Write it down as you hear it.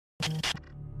Hinda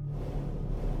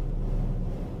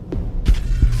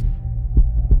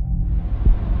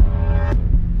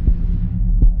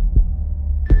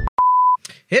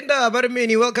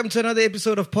Baramini, welcome to another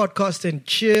episode of Podcast and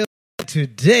Chill.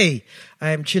 Today, I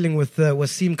am chilling with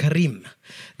Wassim Carrim,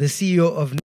 the CEO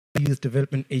of Youth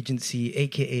Development Agency,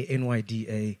 aka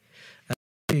NYDA.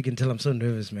 You can tell I'm so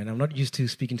nervous, man. I'm not used to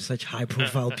speaking to such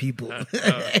high-profile people.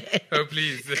 Oh,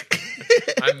 please.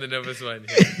 I'm the nervous one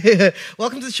here.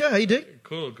 Welcome to the show. How you doing?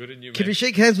 Cool. Good and you, man. Can we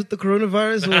shake hands with the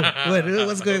coronavirus? Or what?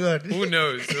 What's going on? Who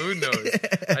knows?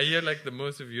 I hear like the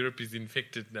most of Europe is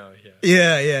infected now here.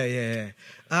 Yeah.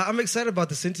 I'm excited about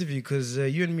this interview because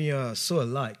you and me are so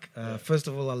alike. First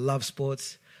of all, I love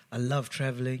sports. I love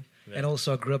traveling. Yeah. And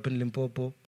also I grew up in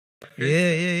Limpopo.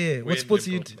 Yeah. What sports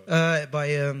are you into?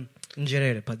 By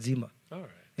Njerere, Padzima. All right.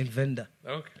 In Venda.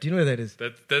 Okay. Do you know where that is?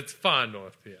 That's far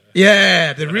north, yeah.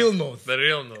 Yeah, the real north. The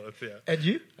real north, yeah. And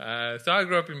you? So I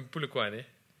grew up in Polokwane.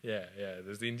 Yeah.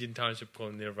 There's the Indian township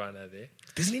called Nirvana there.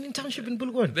 There's an Indian township in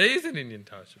Polokwane? There is an Indian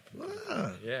township.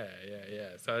 Wow. Yeah.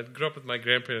 So I grew up with my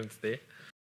grandparents there.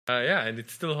 And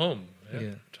it's still home.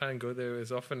 Yeah. Try and go there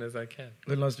as often as I can.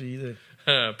 When last were you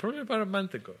there? Probably about a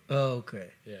month ago. Oh,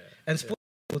 okay. Yeah. And sports,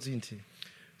 what's you into?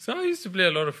 So I used to play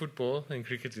a lot of football and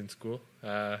cricket in school.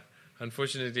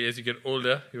 Unfortunately, as you get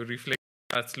older, your reflex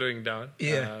starts slowing down.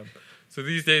 Yeah. So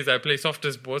these days I play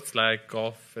softer sports like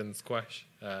golf and squash.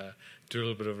 Do a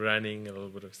little bit of running, a little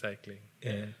bit of cycling.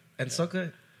 Yeah. And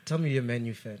soccer? Tell me you're a Man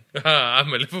U fan.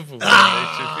 I'm a Liverpool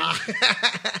fan.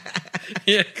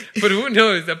 Yeah, but who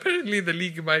knows? Apparently the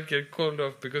league might get called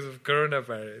off because of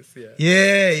coronavirus.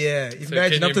 Yeah. So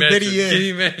Imagine after 30 years. Can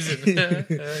you imagine?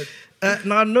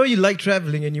 Now, I know you like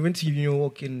traveling and you went to New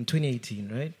York in 2018,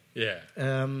 right? Yeah.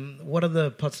 What other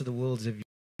parts of the world have you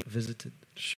visited?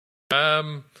 So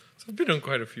I've been on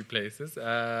quite a few places.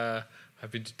 I've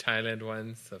been to Thailand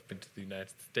once. I've been to the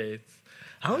United States.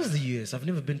 How is the US? I've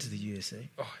never been to the USA.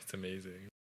 Oh, it's amazing.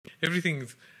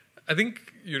 I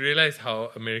think you realize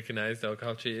how Americanized our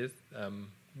culture is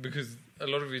because a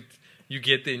lot of it, you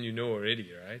get there and you know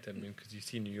already, right? I mean, because you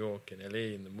see New York and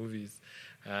LA in the movies.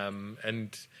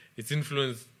 And it's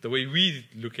influenced the way we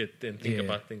look at and think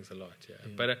about things a lot. Yeah.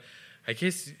 But I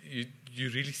guess you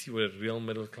really see what a real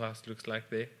middle class looks like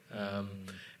there.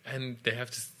 And they have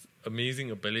this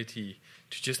amazing ability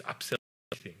to just upsell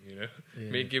everything,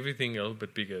 make everything a little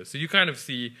bit bigger. So you kind of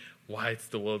see why it's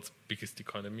the world's biggest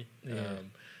economy.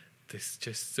 There's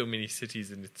just so many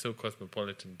cities and it's so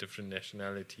cosmopolitan, different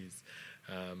nationalities.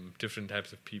 Different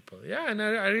types of people. Yeah, and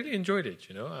I really enjoyed it,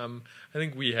 I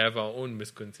think we have our own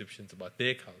misconceptions about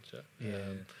their culture.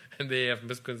 And they have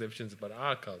misconceptions about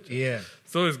our culture. Yeah.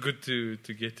 So it's good to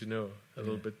get to know a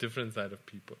little bit different side of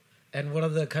people. And what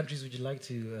other countries would you like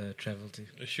to travel to?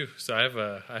 Sure. So I have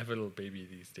a little baby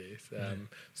these days.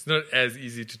 It's not as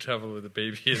easy to travel with a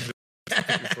baby as it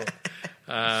was before.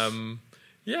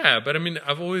 But I mean,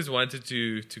 I've always wanted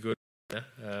to go to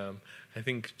China. I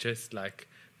think just like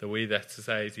the way that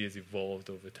society has evolved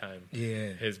over time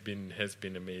has been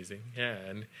amazing. Yeah,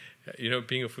 and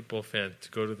being a football fan,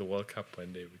 to go to the World Cup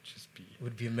one day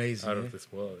would be amazing. Out of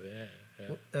this world.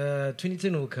 Yeah.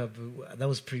 2010 World Cup, that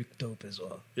was pretty dope as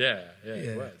well. Yeah.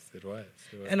 It was.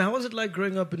 And how was it like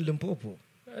growing up in Limpopo?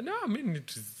 No, I mean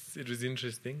it was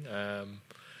interesting.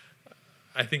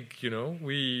 I think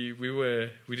we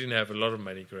didn't have a lot of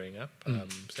money growing up,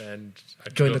 and I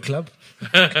joined the club.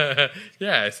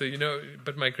 Yeah, so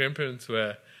but my grandparents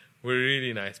were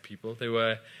really nice people. They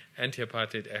were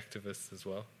anti-apartheid activists as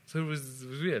well. So it was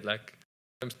weird. Like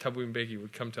Tabu Mbeki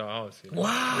would come to our house.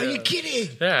 Wow, are you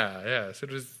kidding? Yeah. So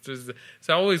it was.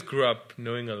 So I always grew up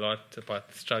knowing a lot about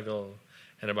the struggle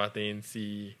and about the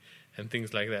ANC and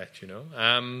things like that.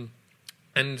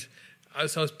 And I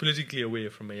was politically aware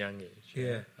from a young age.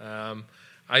 Yeah.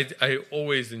 I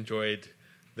always enjoyed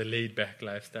the laid back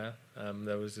lifestyle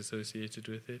that was associated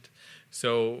with it.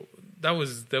 So that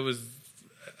was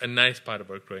a nice part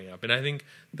about growing up, and I think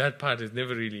that part has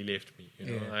never really left me.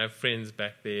 I have friends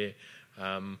back there.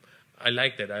 I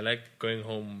like that. I like going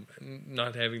home,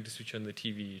 not having to switch on the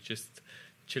TV, just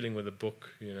chilling with a book.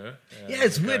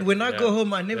 It's weird. When I go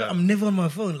home, I'm never on my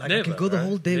phone. Like I can go the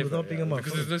whole day without being on my phone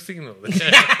because there's no signal.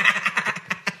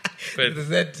 But there's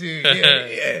that too.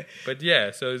 Yeah. But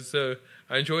so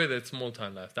I enjoy that small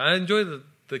town lifestyle. I enjoy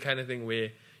the kind of thing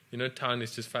where town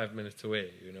is just 5 minutes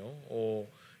away. Or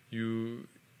you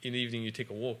in the evening you take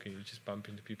a walk and you just bump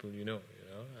into people.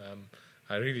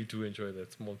 I really do enjoy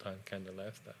that small town kind of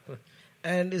lifestyle.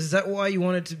 And is that why you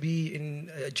wanted to be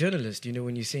a journalist?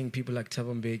 When you're seeing people like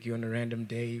Thabo Mbeki on a random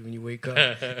day when you wake up,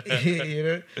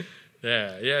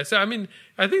 Yeah. So I mean,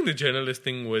 I think the journalist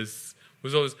thing was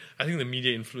was always, I think the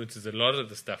media influences a lot of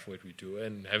the stuff what we do,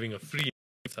 and having a free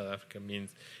in South Africa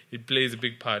means it plays a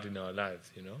big part in our lives,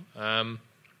 you know.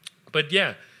 But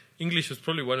yeah, English was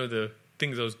probably one of the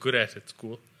things I was good at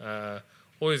school.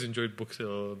 Always enjoyed books a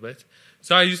little bit.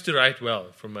 So I used to write well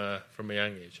from a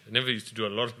young age. I never used to do a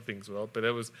lot of things well, but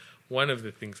that was one of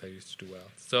the things I used to do well.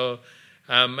 So,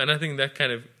 and I think that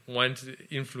kind of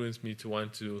influenced me to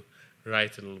want to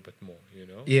write a little bit more, you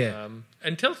know? Yeah.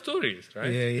 And tell stories,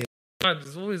 right? Yeah.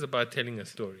 It's always about telling a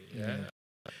story, yeah?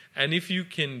 And if you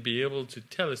can be able to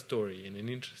tell a story in an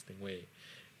interesting way,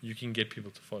 you can get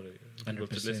people to follow you, people 100%.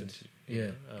 to listen to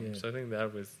you. Yeah. So I think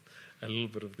that was a little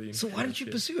bit of the So why don't you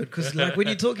influence, pursue it? Because like when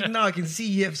you're talking now, I can see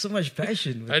you have so much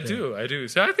passion. With I that. do.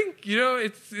 So I think, you know,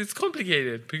 it's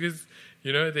complicated because,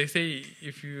 you know, they say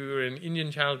if you're an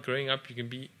Indian child growing up, you can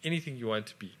be anything you want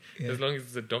to be, as long as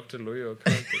it's a doctor, lawyer, or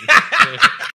accountant.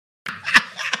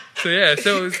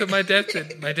 So my dad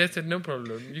said no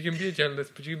problem. You can be a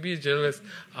journalist, but you can be a journalist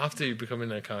after you become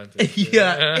an accountant.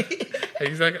 Yeah.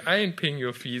 He's like, I ain't paying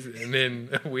your fees and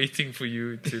then waiting for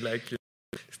you to like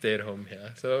stay at home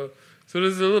here. So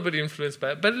there's a little bit influenced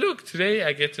by it. But look, today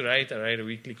I get to write. I write a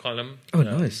weekly column. Oh,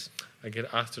 nice. I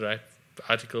get asked to write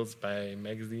articles by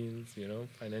magazines, you know,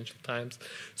 Financial Times.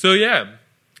 So yeah,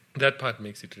 that part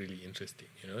makes it really interesting,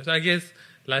 you know. So I guess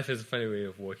life is a funny way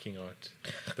of working out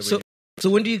the way. So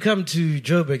when do you come to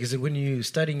Joburg? Is it when you're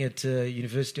studying at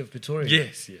University of Pretoria?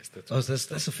 Yes, that's right.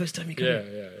 That's the first time you come.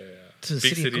 Yeah. To Big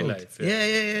City city Gold. lights.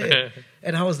 Yeah.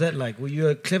 And how was that like? Were you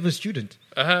a clever student?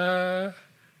 I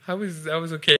was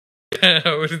okay.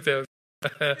 I wouldn't say I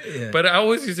was, but I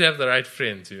always used to have the right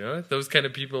friends, you know, those kind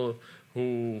of people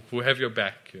who have your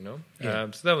back, you know.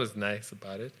 So that was nice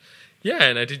about it. Yeah,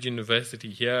 and I did university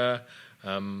here.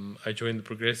 I joined the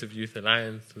Progressive Youth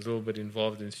Alliance, was a little bit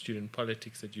involved in student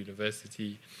politics at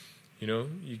university. You know,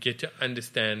 you get to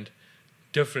understand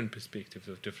different perspectives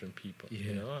of different people,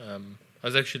 you know. I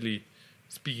was actually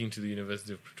speaking to the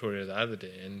University of Pretoria the other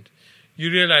day, and you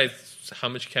realize how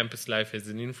much campus life has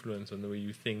an influence on the way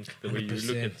you think, the way you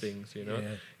look at things, you know.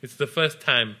 Yeah. It's the first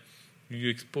time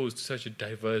you're exposed to such a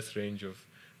diverse range of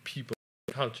people,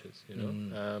 cultures, you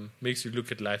know. Makes you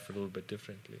look at life a little bit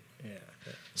differently. Yeah.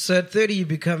 So at 30, you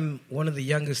become one of the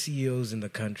youngest CEOs in the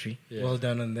country. Yeah. Well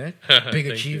done on that. Big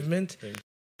achievement.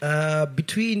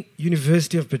 Between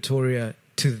University of Pretoria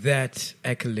to that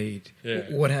accolade,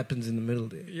 what happens in the middle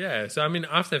there? Yeah, so I mean,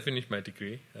 after I finished my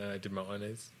degree, I did my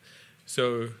honors.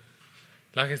 So,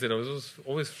 like I said, I was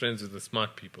always friends with the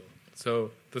smart people.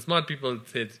 So the smart people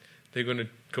said they're going to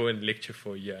go and lecture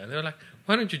for a year. And they were like,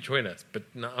 why don't you join us? But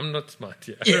no, I'm not smart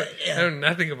yet. I know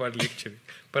nothing about lecturing.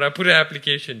 But I put an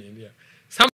application in here.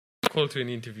 Some call to an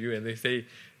interview and they say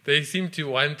they seem to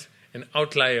want an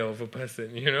outlier of a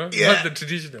person, you know, not the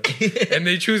traditional. And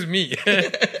they choose me.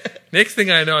 Next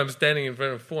thing I know, I'm standing in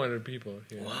front of 400 people.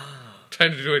 You know,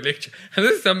 trying to do a lecture. And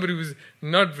this is somebody who's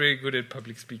not very good at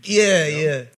public speaking.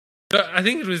 Yeah. So I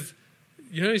think it was,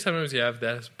 you know, sometimes you have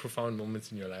those profound moments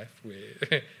in your life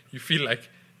where you feel like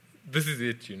this is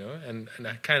it, you know, and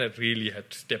I kind of really had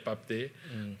to step up there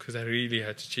because I really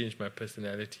had to change my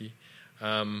personality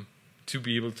to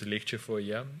be able to lecture for a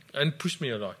year, and pushed me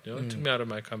a lot, you know, took me out of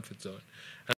my comfort zone.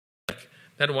 And like,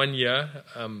 that 1 year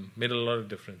made a lot of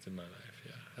difference in my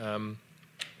life,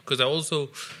 because I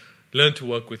also learned to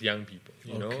work with young people,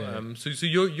 you know. So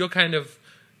you're kind of,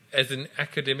 as an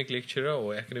academic lecturer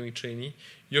or academic trainee,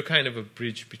 you're kind of a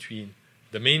bridge between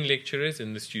the main lecturers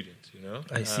and the students, you know.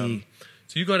 I see.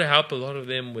 So you got to help a lot of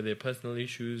them with their personal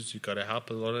issues. You got to help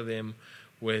a lot of them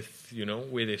with, you know,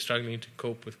 where they're struggling to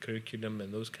cope with curriculum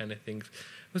and those kind of things.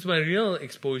 It was my real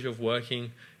exposure of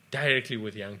working directly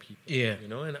with young people, you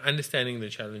know, and understanding the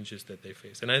challenges that they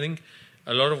face. And I think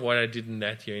a lot of what I did in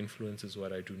that year influences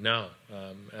what I do now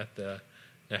at the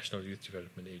National Youth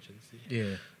Development Agency.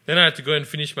 Yeah. Then I had to go and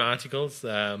finish my articles.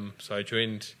 So I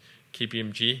joined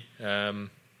KPMG,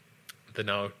 the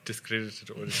now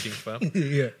discredited auditing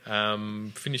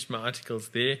firm. Finished my articles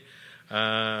there.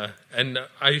 And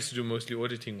I used to do mostly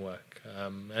auditing work.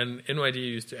 And NYDA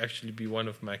used to actually be one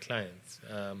of my clients.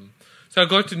 So I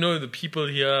got to know the people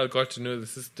here, got to know the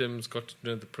systems, got to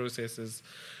know the processes.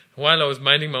 While I was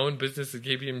minding my own business at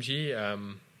KPMG,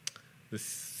 the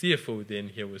CFO then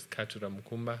here was Katura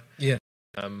Mukumba. Yeah.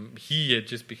 He had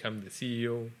just become the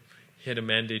CEO. He had a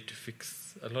mandate to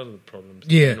fix a lot of the problems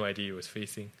that NYDA was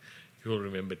facing. You all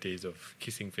remember days of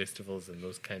kissing festivals and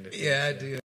those kind of things. Yeah, I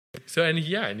do. So, and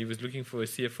he was looking for a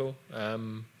CFO.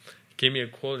 He gave me a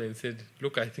call and said,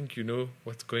 look, I think you know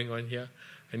what's going on here.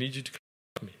 I need you to come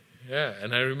with me. Yeah,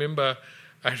 and I remember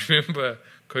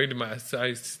going to so I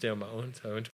used to stay on my own, so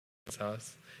I went to his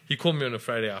house. He called me on a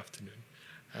Friday afternoon.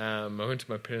 I went to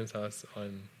my parents' house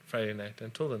on Friday night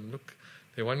and told them, look,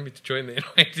 they want me to join the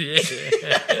NYDA.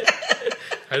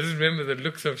 I just remember the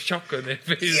looks of shock on their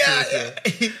faces.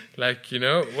 Yeah. Like,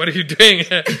 what are you doing?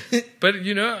 But,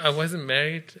 I wasn't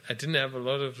married. I didn't have a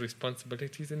lot of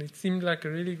responsibilities, and it seemed like a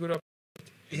really good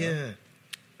opportunity. Yeah.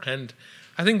 And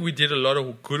I think we did a lot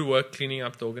of good work cleaning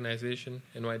up the organization.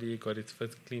 NYDA got its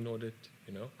first clean audit,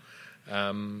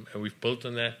 and we've built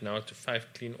on that now to 5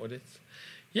 clean audits.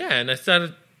 Yeah, and I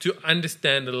started to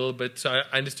understand a little bit. So I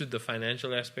understood the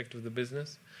financial aspect of the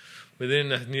business. But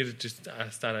then I needed to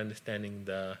start understanding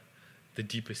the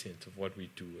deeper sense of what we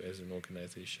do as an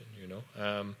organization,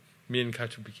 Me and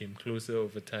Katu became closer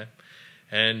over time.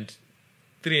 And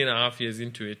 3.5 years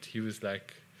into it, he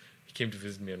came to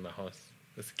visit me in my house.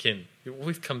 That's Ken. He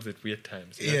always comes at weird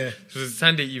times. Yeah. So it was a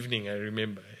Sunday evening, I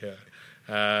remember. Yeah.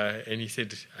 And he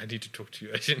said, I need to talk to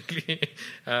you urgently.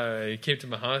 He came to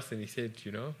my house and he said,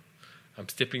 I'm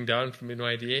stepping down from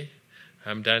NYDA.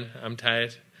 I'm done. I'm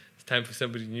tired. It's time for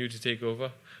somebody new to take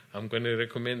over. I'm going to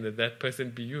recommend that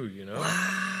person be you,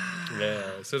 Wow.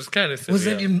 Yeah, so it's kind of surreal. Was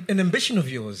that an ambition of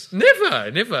yours?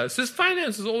 Never. So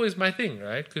finance was always my thing,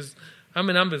 right? Because I'm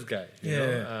a numbers guy, you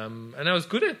know? And I was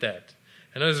good at that.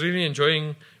 And I was really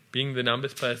enjoying being the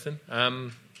numbers person.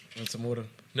 Want some water?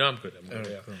 No, I'm good.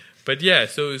 Yeah. Cool. But yeah,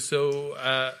 so it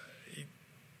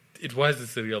was a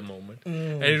surreal moment.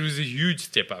 And it was a huge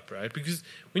step up, right? Because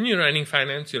when you're running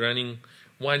finance, you're running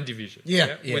one division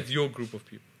with your group of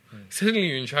people. Suddenly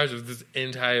you're in charge of this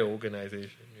entire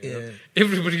organization. You know?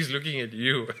 Everybody's looking at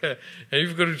you. And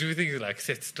you've got to do things like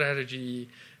set strategy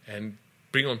and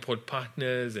bring on board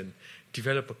partners and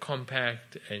develop a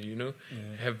compact and,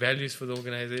 have values for the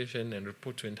organization and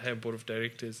report to entire board of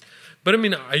directors. But,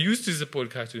 I used to support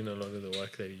Katu in a lot of the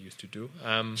work that he used to do.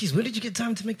 Jeez, where did you get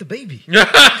time to make the baby?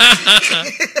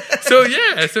 So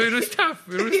it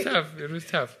was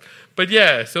tough. But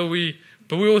yeah,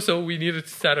 we needed to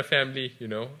start a family,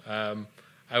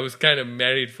 I was kind of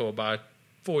married for about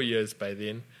 4 years by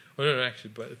then. Oh, no,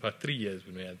 actually, about 3 years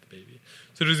when we had the baby.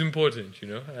 So it was important,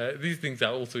 These things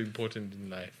are also important in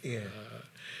life.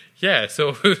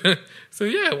 So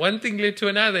one thing led to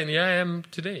another, and here I am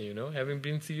today, having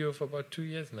been CEO for about 2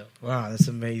 years now. Wow, that's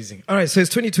amazing. All right, so it's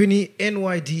 2020,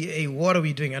 NYDA. What are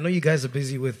we doing? I know you guys are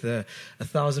busy with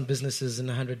 1,000 businesses in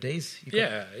 100 days.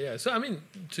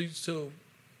 So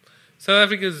South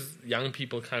Africa's young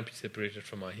people can't be separated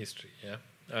from our history,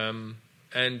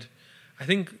 and I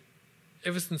think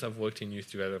ever since I've worked in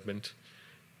youth development,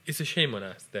 it's a shame on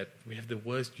us that we have the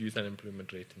worst youth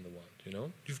unemployment rate in the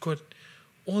world, You've got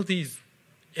all these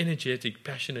energetic,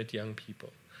 passionate young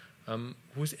people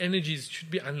whose energies should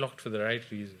be unlocked for the right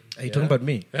reasons. Are you talking about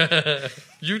me?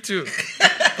 You too.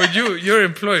 But you're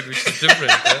employed, which is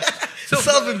different. So,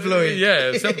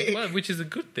 self-employed. Which is a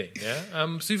good thing.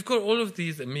 So you've got all of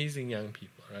these amazing young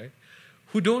people, right,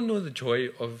 who don't know the joy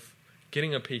of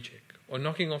getting a paycheck or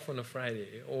knocking off on a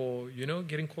Friday or,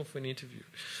 getting called for an interview.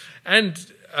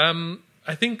 And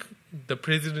I think the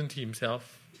president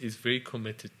himself is very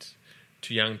committed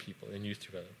to young people in youth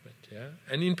development,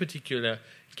 and in particular,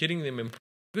 getting them employed.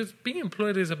 Because being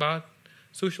employed is about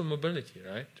social mobility,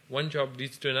 right? One job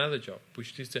leads to another job,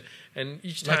 which leads to, and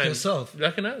each time, like yourself,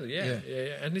 like another,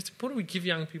 and it's important we give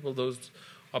young people those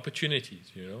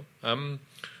opportunities,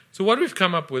 So what we've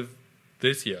come up with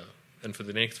this year and for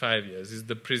the next 5 years is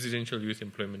the Presidential Youth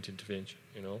Employment Intervention,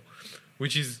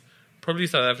 which is probably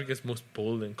South Africa's most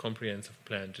bold and comprehensive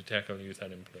plan to tackle youth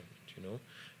unemployment,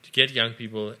 to get young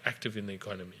people active in the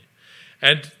economy.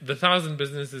 And the 1,000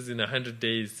 businesses in 100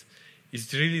 days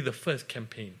is really the first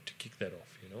campaign to kick that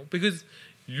off, because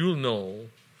you'll know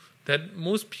that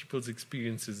most people's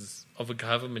experiences of a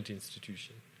government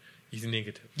institution is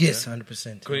negative. Yes,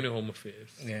 100%. Going to Home Affairs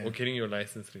or getting your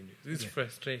license renewed. It's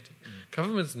frustrating.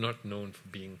 Government's not known for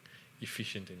being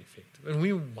efficient and effective. And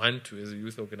we want to, as a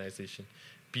youth organization,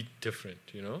 be different,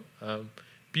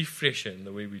 be fresher in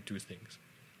the way we do things.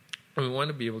 And we want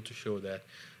to be able to show that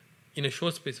in a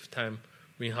short space of time,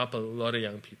 we help a lot of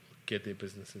young people get their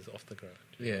businesses off the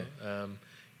ground.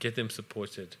 Get them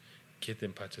supported, get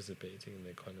them participating in the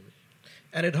economy.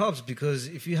 And it helps because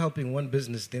if you're helping one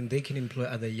business, then they can employ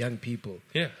other young people.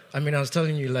 Yeah. I was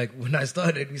telling you, when I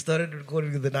started, we started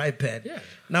recording with an iPad. Yeah.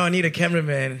 Now I need a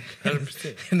cameraman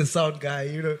 100%. and a sound guy,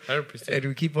 100%. And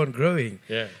we keep on growing.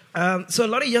 Yeah. So a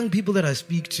lot of young people that I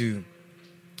speak to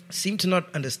seem to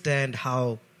not understand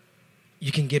how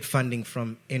you can get funding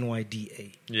from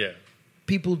NYDA. Yeah.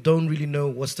 People don't really know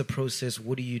what's the process,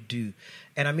 what do you do?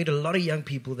 And I meet a lot of young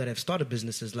people that have started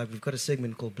businesses, like we've got a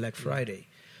segment called Black Friday.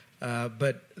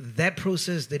 but that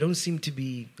process, they don't seem to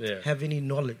be have any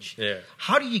knowledge. Yeah.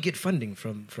 How do you get funding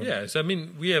from? Yeah, so I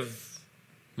mean, we have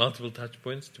multiple touch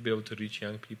points to be able to reach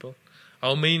young people.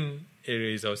 Our main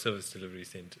area is our service delivery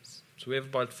centers. So we have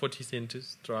about 40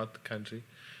 centers throughout the country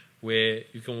where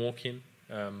you can walk in,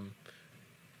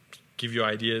 give your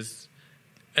ideas,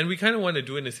 and we kind of want to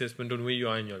do an assessment on where you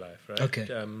are in your life, right? Okay.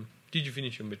 Did you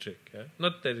finish your matric? Yeah?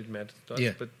 Not that it matters to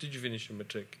us, but did you finish your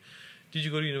matric? Did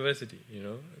you go to university? You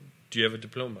know, do you have a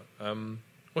diploma?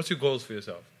 What's your goals for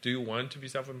yourself? Do you want to be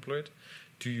self-employed?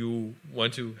 Do you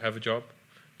want to have a job?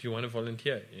 Do you want to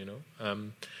volunteer? You know,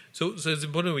 so it's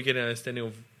important we get an understanding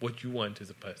of what you want as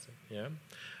a person. Yeah,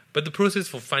 but the process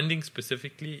for funding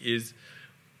specifically is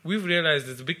we've realized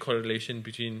there's a big correlation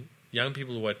between young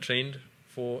people who are trained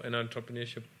for an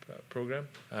entrepreneurship program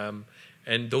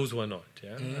and those who are not.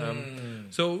 Yeah,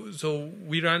 so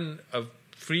we run a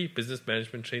free business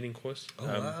management training course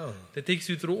that takes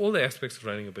you through all the aspects of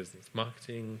running a business: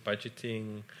 marketing,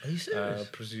 budgeting,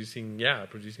 producing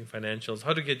financials,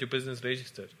 how to get your business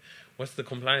registered, what's the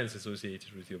compliance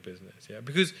associated with your business. Yeah,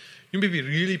 because you may be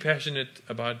really passionate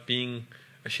about being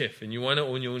a chef and you want to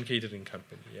own your own catering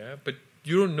company. Yeah, but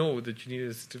you don't know that you need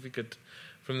a certificate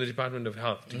from the Department of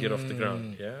Health to get off the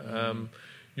ground. Yeah,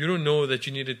 you don't know that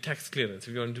you need a tax clearance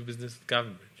if you want to do business with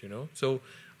government. You know, so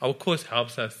our course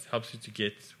helps you to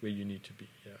get where you need to be.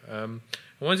 Yeah? And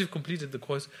once you've completed the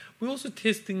course, we also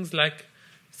test things like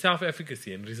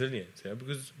self-efficacy and resilience. Yeah,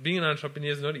 because being an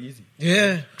entrepreneur is not easy.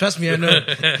 Yeah, trust me, I know.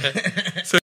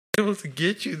 So being able to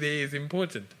get you there is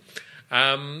important.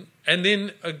 And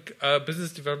then a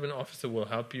business development officer will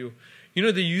help you. You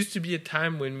know, there used to be a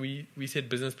time when we said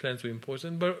business plans were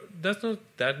important, but that's not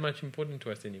that much important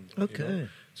to us anymore. Okay. You know?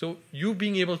 So you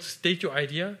being able to state your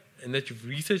idea and that you've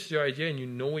researched your idea and you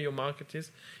know where your market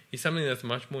is something that's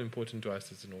much more important to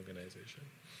us as an organization.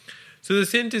 So the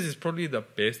centers is probably the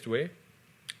best way,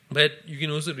 but you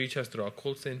can also reach us through our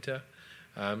call center.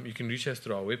 You can reach us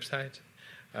through our website.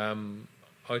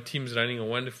 Our team's running a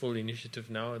wonderful initiative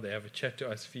now. They have a chat to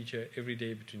us feature every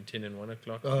day between 10 and 1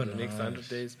 o'clock for the next 100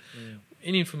 days.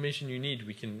 Any information you need,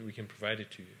 we can provide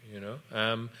it to you, you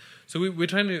know. So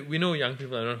we know young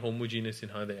people are not homogeneous in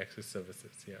how they access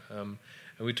services, yeah.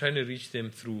 And we're trying to reach them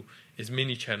through as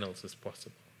many channels as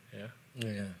possible, yeah.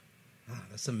 Yeah.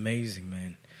 That's amazing,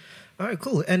 man. All right,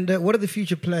 cool. And what are the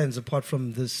future plans apart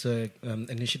from this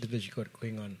initiative that you got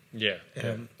going on? Yeah.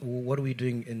 What are we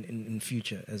doing in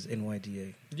future as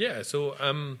NYDA? Yeah, so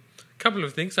a couple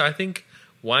of things. I think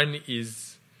one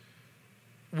is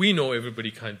we know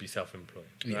everybody can't be self-employed,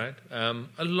 right?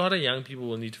 A lot of young people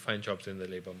will need to find jobs in the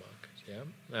labor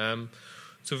market, yeah?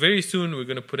 So very soon we're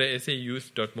going to put a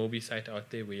sayouth.mobi site out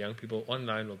there where young people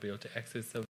online will be able to access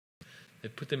services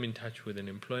that put them in touch with an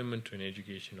employment or an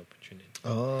education opportunity.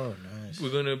 Oh, nice.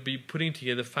 We're going to be putting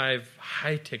together 5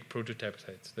 high-tech prototype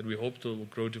sites that we hope will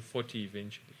grow to 40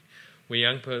 eventually, where a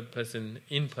young person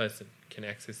in person can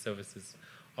access services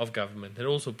of government that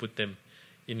also put them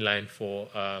in line for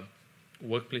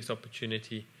workplace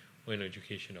opportunity or an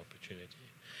education opportunity.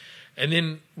 And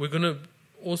then we're going to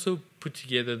also put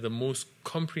together the most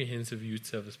comprehensive youth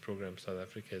service program South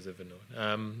Africa has ever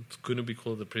known. It's going to be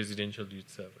called the Presidential Youth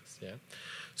Service. Yeah.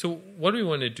 So what we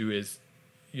want to do is,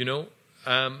 you know,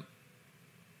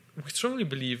 we strongly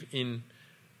believe in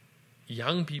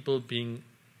young people being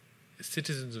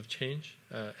citizens of change,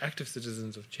 active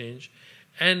citizens of change,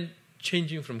 and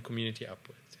changing from community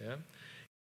upwards. Yeah.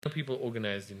 Young people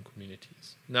organized in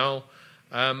communities. Now,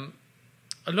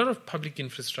 a lot of public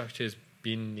infrastructure has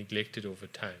been neglected over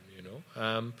time, you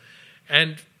know.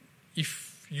 And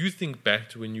if you think back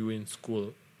to when you were in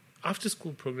school,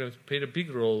 after-school programs played a big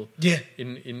role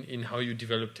in how you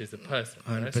developed as a person.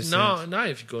 Right? So now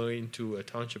if you go into a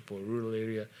township or a rural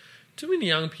area, too many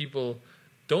young people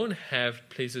don't have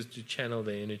places to channel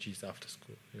their energies after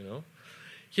school, you know.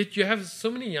 Yet you have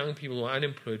so many young people who are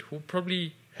unemployed who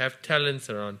probably have talents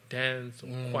around dance or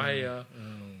choir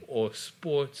or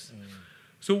sports.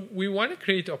 So we want to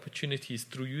create opportunities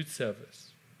through youth service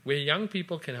where young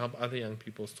people can help other young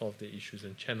people solve their issues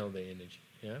and channel their energy.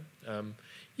 Yeah,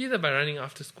 either by running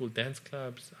after-school dance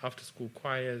clubs, after-school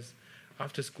choirs,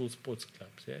 after-school sports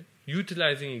clubs. Yeah,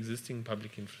 utilizing existing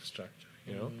public infrastructure.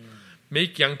 You know,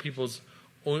 make young people's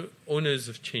owners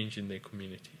of change in their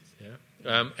communities.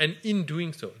 Yeah, and in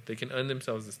doing so, they can earn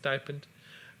themselves a stipend.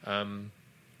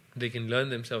 They can learn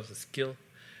themselves a skill.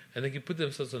 And they can put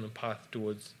themselves on a path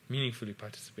towards meaningfully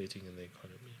participating in the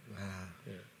economy. Wow.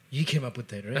 Yeah. You came up with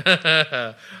that,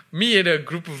 right? Me and a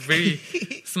group of very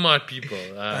smart people.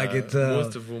 I can tell.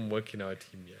 Most of whom work in our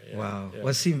team. Yeah. Wow. Yeah.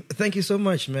 Wassim, thank you so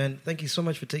much, man. Thank you so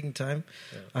much for taking time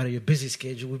out of your busy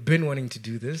schedule. We've been wanting to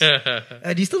do this.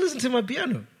 Do you still listen to my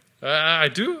piano? I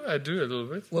do a little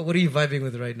bit. What are you vibing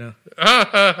with right now?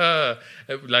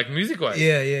 Like music-wise?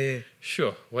 Yeah.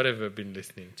 Sure, whatever I've been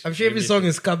listening to. I'm sure every song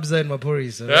is Kabza and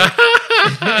Mapori. So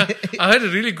I heard a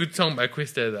really good song by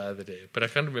Questa the other day, but I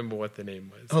can't remember what the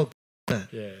name was. Oh,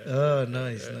 yeah. Oh,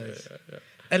 nice.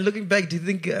 And looking back, do you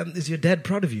think is your dad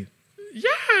proud of you?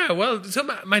 Yeah, well, so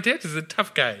my dad is a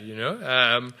tough guy, you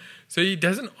know. So he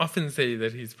doesn't often say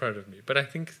that he's proud of me, but I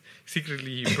think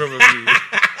secretly he probably is.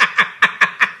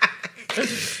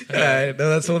 No,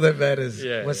 that's all that matters.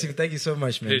 Yeah, Wassim, thank you so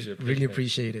much, man. Pleasure, really man.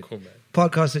 appreciate it. Cool, man.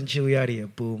 Podcast and Chill, we out here.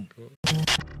 Boom. Cool.